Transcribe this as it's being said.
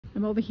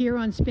I'm over here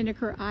on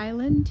Spinnaker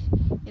Island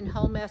in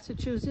Hull,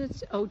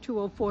 Massachusetts,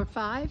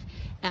 02045,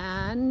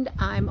 and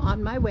I'm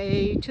on my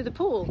way to the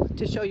pool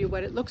to show you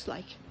what it looks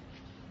like.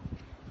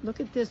 Look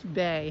at this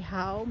bay,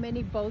 how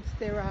many boats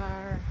there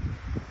are.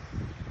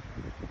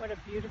 What a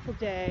beautiful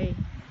day.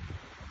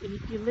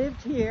 If you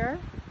lived here,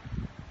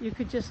 you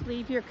could just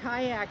leave your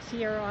kayaks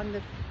here on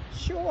the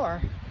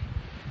shore.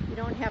 You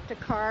don't have to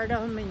cart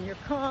them in your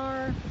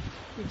car.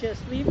 You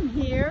just leave them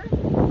here,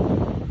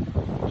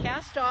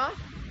 cast off,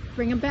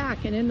 bring them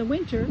back, and in the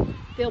winter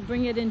they'll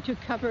bring it into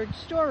covered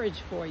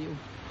storage for you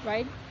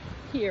right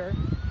here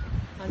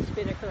on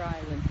Spinnaker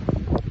Island.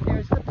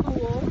 There's the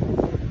pool.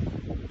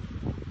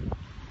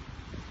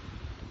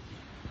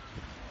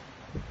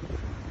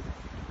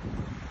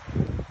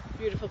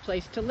 Beautiful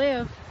place to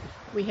live.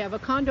 We have a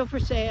condo for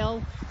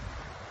sale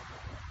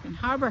in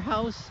Harbor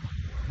House,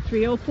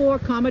 304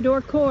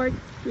 Commodore Court,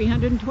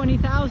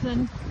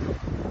 $320,000.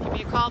 Give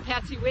me a call,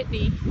 Patsy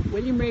Whitney,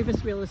 William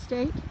Ravis Real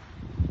Estate,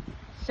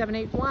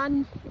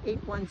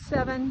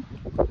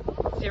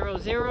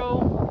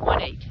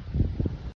 781-817-0018.